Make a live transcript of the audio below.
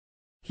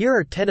Here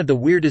are 10 of the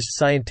weirdest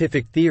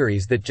scientific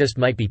theories that just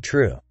might be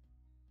true.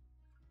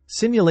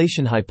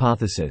 Simulation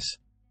hypothesis.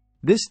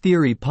 This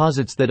theory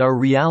posits that our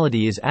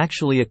reality is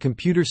actually a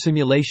computer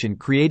simulation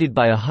created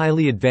by a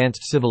highly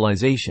advanced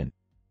civilization.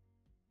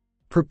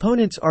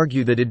 Proponents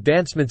argue that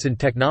advancements in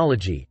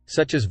technology,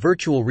 such as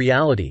virtual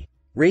reality,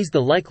 raise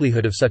the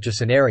likelihood of such a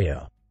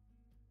scenario.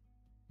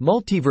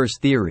 Multiverse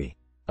theory.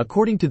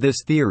 According to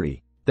this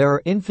theory, there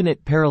are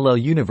infinite parallel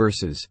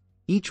universes,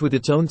 each with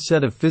its own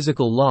set of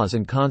physical laws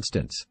and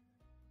constants.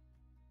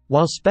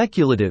 While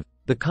speculative,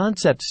 the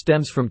concept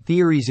stems from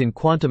theories in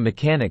quantum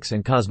mechanics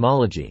and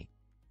cosmology.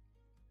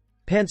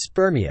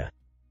 Panspermia.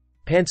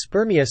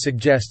 Panspermia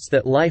suggests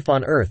that life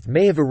on Earth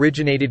may have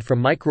originated from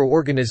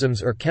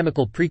microorganisms or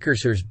chemical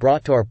precursors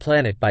brought to our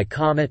planet by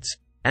comets,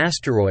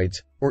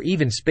 asteroids, or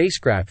even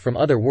spacecraft from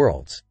other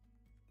worlds.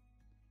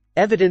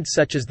 Evidence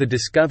such as the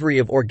discovery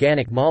of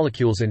organic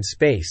molecules in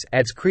space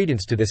adds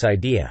credence to this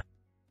idea.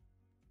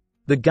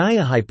 The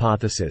Gaia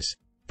hypothesis,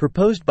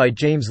 proposed by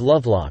James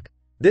Lovelock,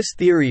 this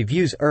theory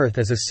views Earth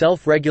as a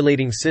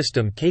self-regulating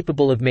system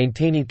capable of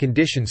maintaining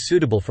conditions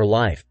suitable for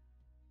life.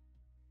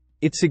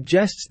 It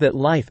suggests that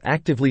life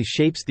actively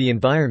shapes the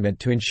environment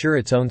to ensure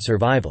its own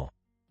survival.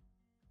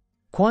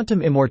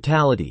 Quantum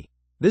immortality.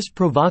 This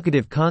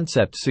provocative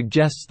concept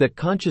suggests that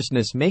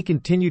consciousness may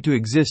continue to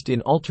exist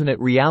in alternate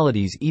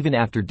realities even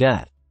after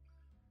death.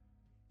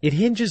 It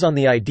hinges on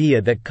the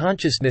idea that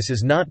consciousness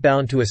is not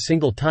bound to a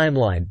single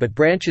timeline but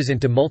branches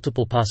into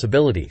multiple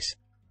possibilities.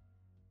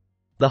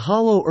 The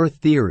hollow Earth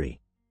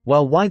theory.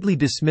 While widely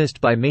dismissed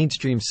by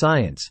mainstream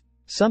science,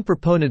 some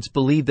proponents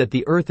believe that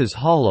the Earth is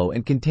hollow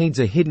and contains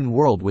a hidden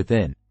world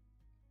within.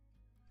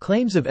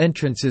 Claims of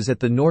entrances at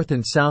the North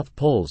and South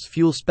poles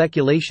fuel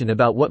speculation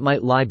about what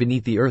might lie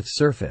beneath the Earth's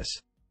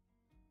surface.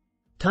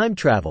 Time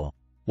travel.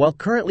 While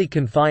currently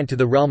confined to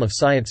the realm of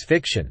science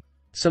fiction,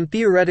 some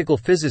theoretical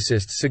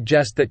physicists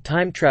suggest that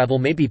time travel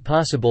may be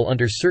possible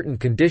under certain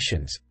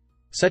conditions,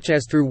 such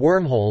as through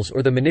wormholes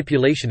or the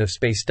manipulation of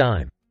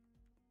space-time.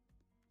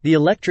 The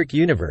electric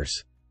universe.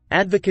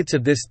 Advocates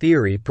of this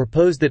theory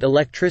propose that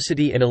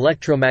electricity and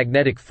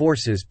electromagnetic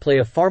forces play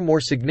a far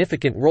more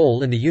significant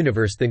role in the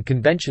universe than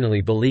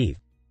conventionally believed.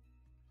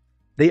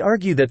 They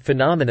argue that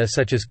phenomena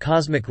such as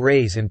cosmic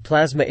rays and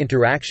plasma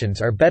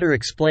interactions are better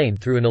explained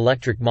through an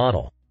electric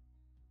model.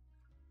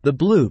 The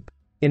bloop.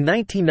 In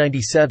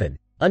 1997,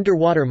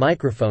 underwater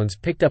microphones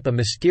picked up a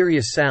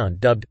mysterious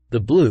sound dubbed the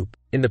bloop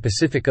in the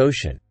Pacific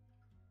Ocean.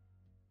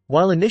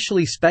 While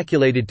initially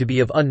speculated to be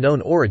of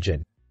unknown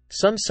origin,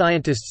 some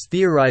scientists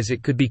theorize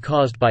it could be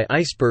caused by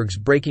icebergs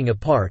breaking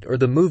apart or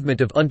the movement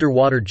of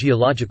underwater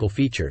geological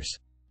features.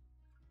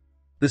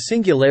 The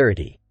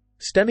singularity.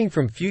 Stemming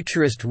from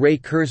futurist Ray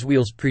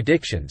Kurzweil's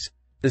predictions,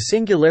 the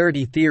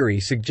singularity theory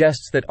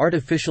suggests that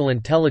artificial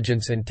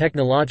intelligence and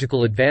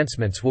technological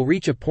advancements will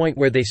reach a point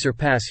where they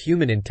surpass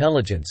human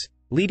intelligence,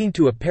 leading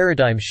to a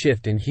paradigm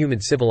shift in human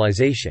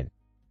civilization.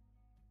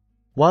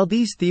 While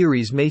these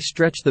theories may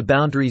stretch the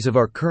boundaries of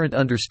our current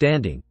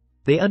understanding,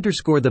 they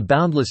underscore the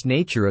boundless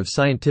nature of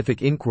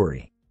scientific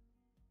inquiry.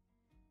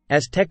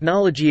 As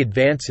technology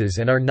advances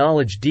and our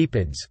knowledge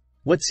deepens,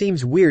 what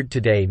seems weird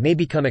today may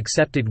become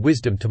accepted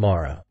wisdom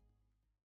tomorrow.